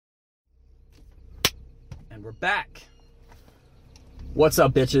And we're back. What's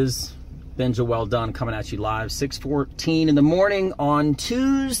up, bitches? Benja Well Done coming at you live, 6:14 in the morning on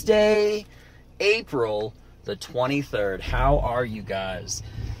Tuesday, April the 23rd. How are you guys?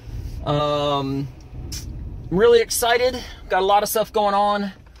 I'm really excited. Got a lot of stuff going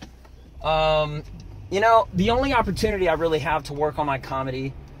on. You know, the only opportunity I really have to work on my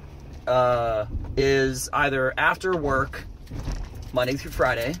comedy is either after work, Monday through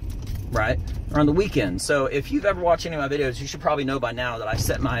Friday, right? Or on the weekends. So if you've ever watched any of my videos, you should probably know by now that I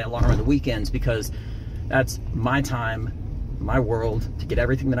set my alarm on the weekends because that's my time, my world, to get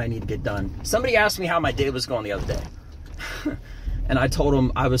everything that I need to get done. Somebody asked me how my day was going the other day. And I told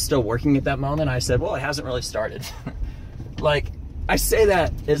them I was still working at that moment. I said, well, it hasn't really started. Like, I say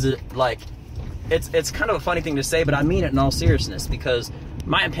that as a, like, it's kind of a funny thing to say, but I mean it in all seriousness because,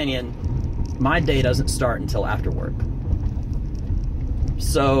 my opinion, my day doesn't start until after work.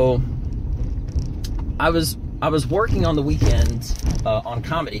 So I was working on the weekend on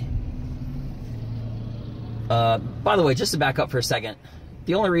comedy. By the way, just to back up for a second,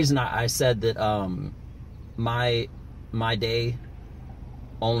 the only reason I said that my day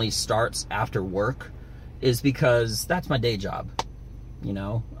only starts after work is because that's my day job. You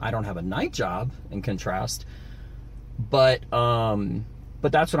know, I don't have a night job in contrast, but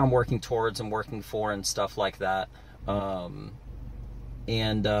that's what I'm working towards and working for and stuff like that.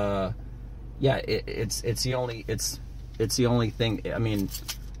 Yeah, it's the only thing, I mean,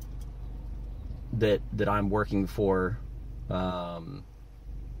 that I'm working for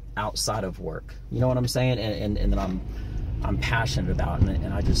outside of work. You know what I'm saying? And that I'm passionate about,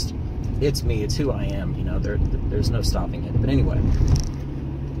 and I just, it's me, it's who I am, you know, there's no stopping it. But anyway,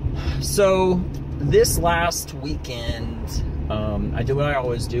 so this last weekend, I did what I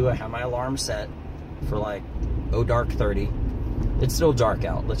always do. I have my alarm set for like, dark 30. It's still dark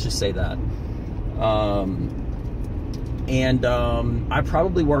out, let's just say that. I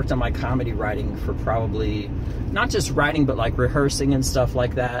probably worked on my comedy writing for probably, not just writing, but like rehearsing and stuff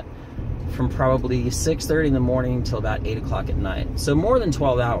like that, from probably 6:30 in the morning till about 8 o'clock at night. So more than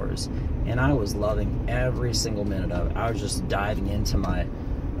 12 hours. And I was loving every single minute of it. I was just diving into my,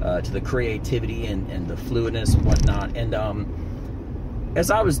 to the creativity and the fluidness and whatnot. And as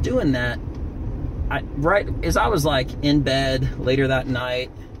I was doing that, right as I was like in bed later that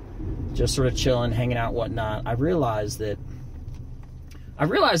night, just sort of chilling, hanging out, whatnot, I realized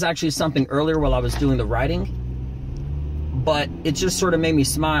actually something earlier while I was doing the writing, but it just sort of made me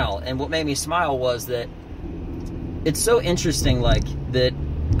smile. And what made me smile was that it's so interesting, like, that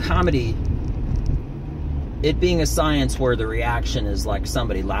comedy, it being a science where the reaction is like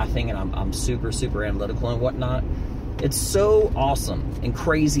somebody laughing, and I'm super, super analytical and whatnot. It's so awesome and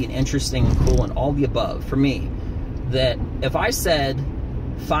crazy and interesting and cool and all the above for me that if I said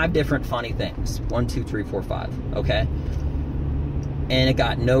 5 different funny things, 1, 2, 3, 4, 5, okay, and it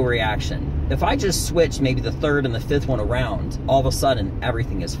got no reaction, if I just switch maybe the 3rd and the 5th one around, all of a sudden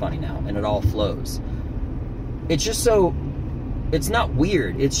everything is funny now and it all flows. It's just so, it's not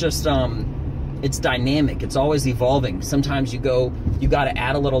weird, it's just it's dynamic, it's always evolving. Sometimes you got to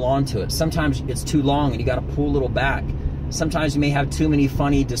add a little onto it. Sometimes it's too long and you got to pull a little back. Sometimes you may have too many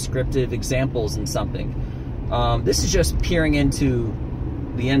funny descriptive examples in something. This is just peering into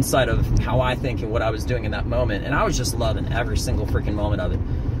the inside of how I think and what I was doing in that moment, and I was just loving every single freaking moment of it.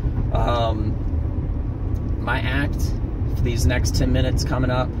 My act for these next 10 minutes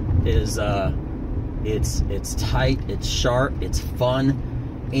coming up is it's tight, it's sharp, it's fun.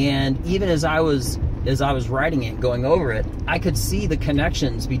 And even as I was writing it, going over it, I could see the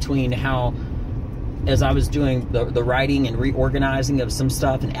connections between how, as I was doing the writing and reorganizing of some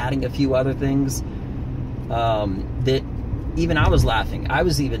stuff and adding a few other things, that even I was laughing. I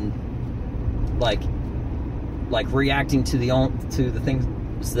was even like reacting to the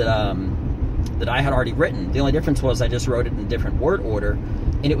things that I had already written. The only difference was I just wrote it in a different word order,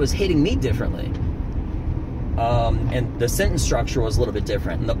 and it was hitting me differently. And the sentence structure was a little bit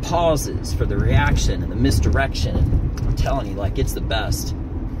different, and the pauses for the reaction and the misdirection. I'm telling you, like, it's the best.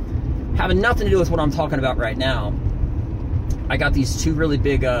 Having nothing to do with what I'm talking about right now, I got these 2 really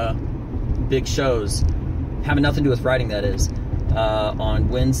big shows, having nothing to do with writing, that is, on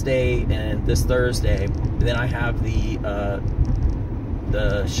Wednesday and this Thursday. And then I have the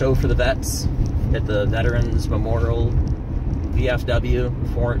show for the vets at the Veterans Memorial, VFW,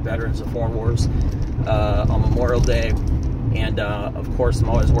 Veterans of Foreign Wars, on Memorial Day. And of course I'm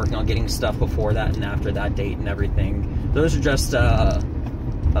always working on getting stuff before that and after that date and everything. Those are just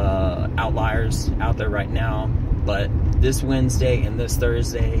outliers out there right now, but this Wednesday and this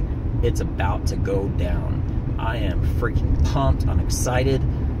Thursday, it's about to go down. I am freaking pumped. I'm excited.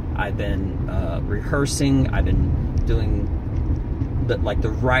 I've been rehearsing. I've been doing the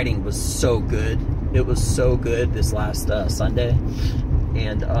writing was so good. It was so good this last Sunday,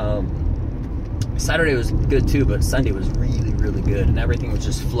 and Saturday was good too, but Sunday was really, really good, and everything was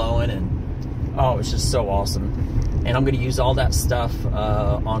just flowing, and oh, it's just so awesome. And I'm going to use all that stuff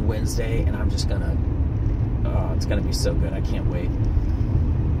on Wednesday, and I'm just going to, it's going to be so good. I can't wait.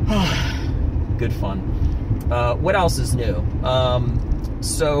 Good fun. What else is new?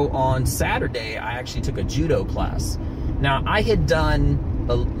 So on Saturday, I actually took a judo class. Now, I had done,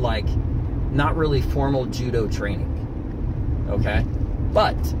 not really formal judo training, okay?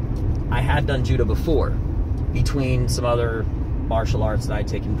 But I had done judo before, between some other martial arts that I'd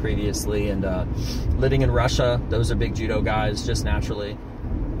taken previously, and living in Russia, those are big judo guys, just naturally.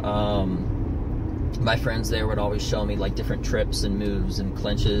 My friends there would always show me like different trips and moves and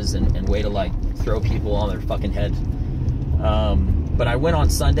clinches and way to like throw people on their fucking head. But I went on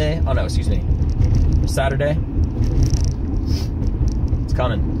Sunday, oh no, excuse me, Saturday. It's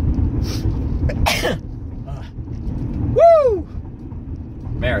coming. Woo!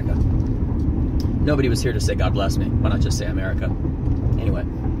 America. Nobody was here to say God bless me. Why not just say America? Anyway.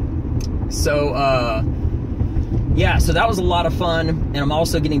 So, yeah, so that was a lot of fun. And I'm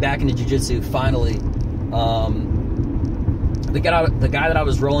also getting back into jiu-jitsu, finally. The guy that I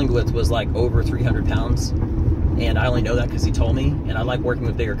was rolling with was like over 300 pounds. And I only know that because he told me. And I like working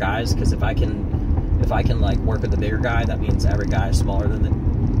with bigger guys, because if I can like work with a bigger guy, that means every guy smaller than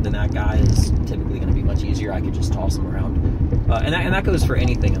that guy is typically going to be much easier. I could just toss him around. And that goes for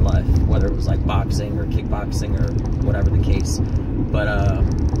anything in life, whether it was like boxing or kickboxing or whatever the case. But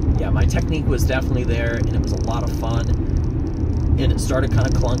yeah, my technique was definitely there, and it was a lot of fun. And it started kind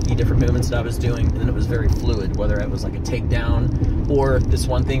of clunky, different movements that I was doing, and then it was very fluid, whether it was like a takedown or this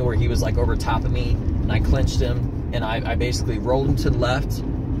one thing where he was like over top of me, and I clinched him, and I basically rolled him to the left,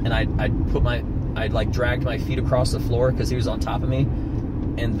 and I like dragged my feet across the floor because he was on top of me,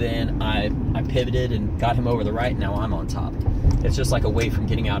 and then I pivoted and got him over the right, and now I'm on top. It's just like a way from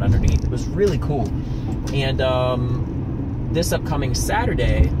getting out underneath. It was really cool. And this upcoming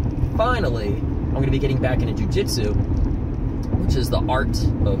Saturday, finally, I'm going to be getting back into jiu-jitsu, which is the art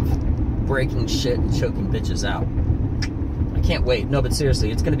of breaking shit and choking bitches out. I can't wait. No, but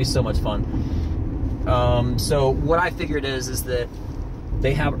seriously, it's going to be so much fun. So what I figured is that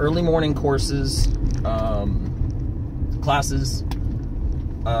they have early morning courses, classes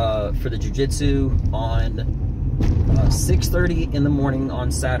for the jiu-jitsu on 6:30 in the morning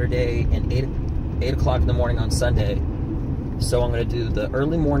on Saturday and 8 o'clock in the morning on Sunday. So I'm going to do the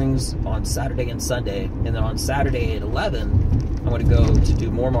early mornings on Saturday and Sunday, and then on Saturday at 11, I'm going to go to do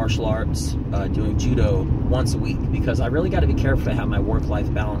more martial arts, doing judo once a week, because I really got to be careful to have my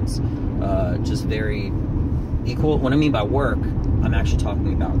work-life balance just very equal. What I mean by work, I'm actually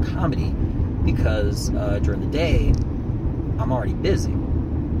talking about comedy, because during the day, I'm already busy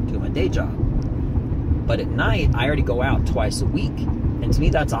doing my day job. But at night, I already go out twice a week, and to me,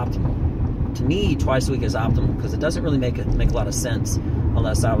 that's optimal. To me, twice a week is optimal, because it doesn't really make a lot of sense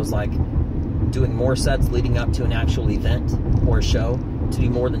unless I was like doing more sets leading up to an actual event or a show, to do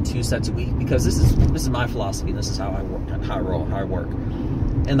more than 2 sets a week, because this is my philosophy, and this is how I work, how I work.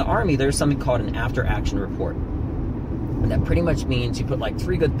 In the Army, there's something called an after-action report. And that pretty much means you put like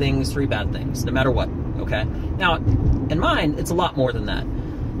 3 good things, 3 bad things, no matter what, okay? Now, in mine, it's a lot more than that.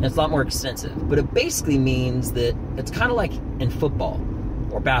 And it's a lot more extensive. But it basically means that it's kind of like in football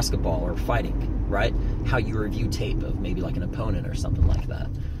or basketball or fighting, right? How you review tape of maybe like an opponent or something like that.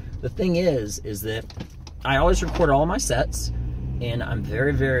 The thing is that I always record all of my sets, and I'm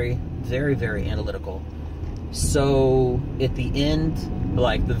very, very, very, very analytical. So at the end,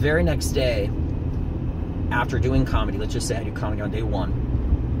 like the very next day, after doing comedy, let's just say I do comedy on day 1,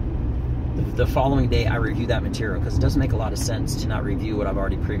 the following day I review that material, because it doesn't make a lot of sense to not review what I've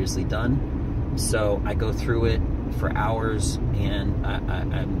already previously done. So I go through it for hours, and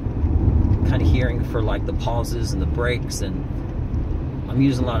I'm kind of hearing for like the pauses and the breaks, and I'm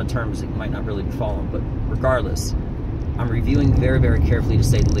using a lot of terms that you might not really be following, but regardless, I'm reviewing very, very carefully, to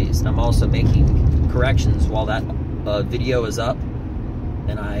say the least. I'm also making corrections while that video is up,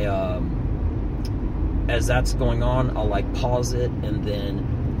 and as that's going on, I'll like pause it, and then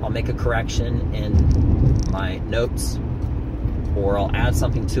I'll make a correction in my notes, or I'll add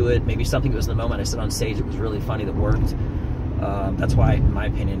something to it. Maybe something that was in the moment I said on stage that was really funny that worked. That's why, in my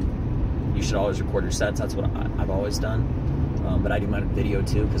opinion, you should always record your sets. That's what I've always done. But I do my video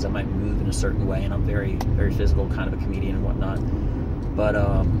too, because I might move in a certain way, and I'm very, very physical, kind of a comedian and whatnot. But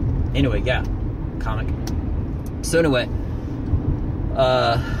anyway, yeah, comic. So anyway,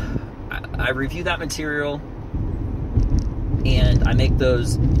 I review that material, and I make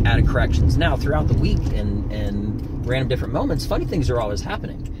those added corrections. Now, throughout the week and random different moments, funny things are always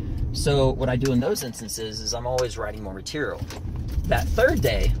happening. So what I do in those instances is I'm always writing more material. That third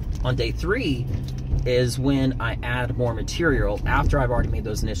day, on day 3, is when I add more material after I've already made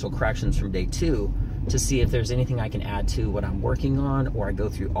those initial corrections from day 2 to see if there's anything I can add to what I'm working on, or I go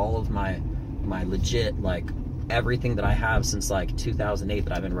through all of my legit, like, everything that I have since like 2008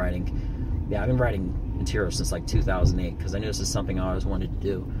 that I've been writing. Yeah, I've been writing material since like 2008 because I knew this is something I always wanted to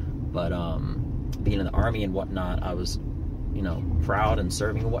do. But being in the Army and whatnot, I was, you know, proud and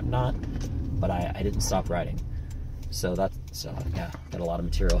serving and whatnot, but I didn't stop writing. So yeah, got a lot of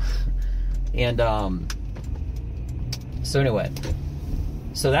material. And so anyway,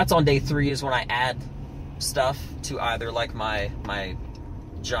 so that's on day 3 is when I add stuff to either like my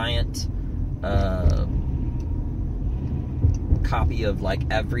giant copy of like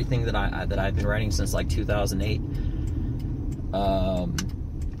everything that I've been writing since like 2008,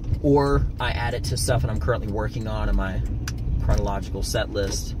 or I add it to stuff that I'm currently working on in my chronological set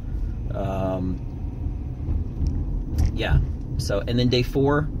list. Yeah. So, and then day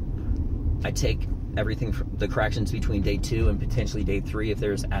 4, I take everything from the corrections between day 2 and potentially day 3 if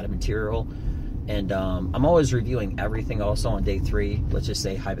there's added material. And I'm always reviewing everything also on day 3. Let's just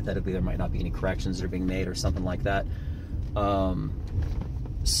say hypothetically there might not be any corrections that are being made or something like that.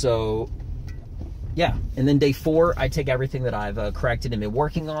 So yeah, and then day 4 I take everything that I've corrected and been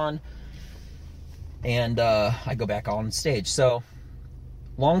working on, and I go back on stage. So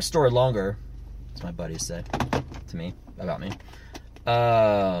long story longer, as my buddies say to me about me,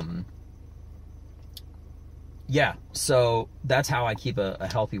 yeah, so that's how I keep a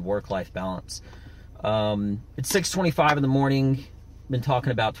healthy work-life balance. It's 6:25 in the morning. Been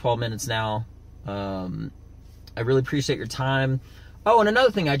talking about 12 minutes now. I really appreciate your time. Oh, and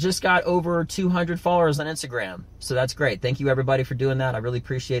another thing, I just got over 200 followers on Instagram, so that's great. Thank you, everybody, for doing that. I really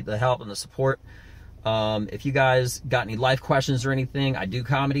appreciate the help and the support. If you guys got any life questions or anything, I do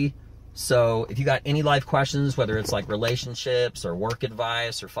comedy. So if you got any life questions, whether it's like relationships or work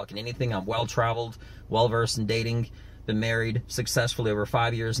advice or fucking anything, I'm well-traveled, well-versed in dating, been married successfully over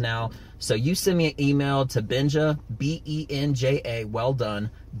 5 years now. So you send me an email to Benja, B-E-N-J-A, well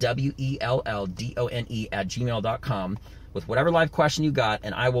done, W-E-L-L-D-O-N-E @gmail.com with whatever live question you got,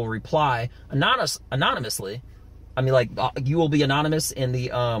 and I will reply anonymously. I mean, like, you will be anonymous in the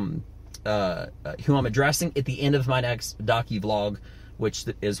who I'm addressing at the end of my next docu-vlog, which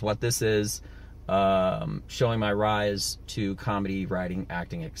is what this is, showing my rise to comedy, writing,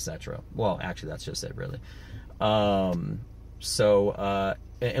 acting, etc. Well, actually, that's just it, really. And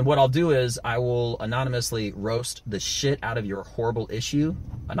what I'll do is I will anonymously roast the shit out of your horrible issue.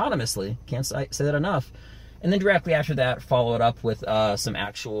 Anonymously. Can't say that enough. And then directly after that, follow it up with some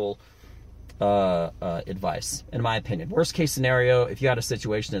actual advice, in my opinion. Worst case scenario, if you had a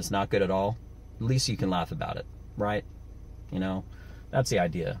situation that's not good at all, at least you can laugh about it, right? You know, that's the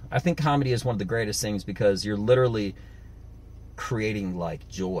idea. I think comedy is one of the greatest things because you're literally creating, like,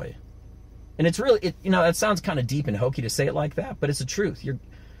 joy. And it's really, you know, it sounds kind of deep and hokey to say it like that, but it's the truth.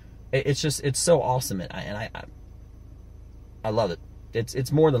 It's so awesome, and I love it.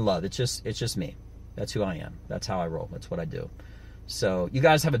 It's more than love. It's just me. That's who I am. That's how I roll. That's what I do. So you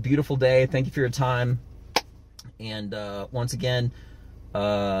guys have a beautiful day. Thank you for your time. And once again,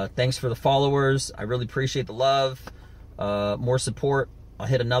 thanks for the followers. I really appreciate the love. More support. I'll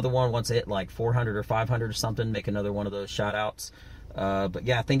hit another one once I hit like 400 or 500 or something. Make another one of those shout outs. But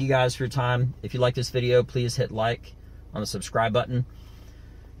yeah, thank you guys for your time. If you like this video, please hit like on the subscribe button.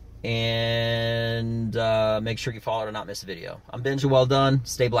 And make sure you follow to not miss a video. I'm Benja. Well done.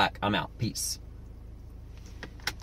 Stay black. I'm out. Peace.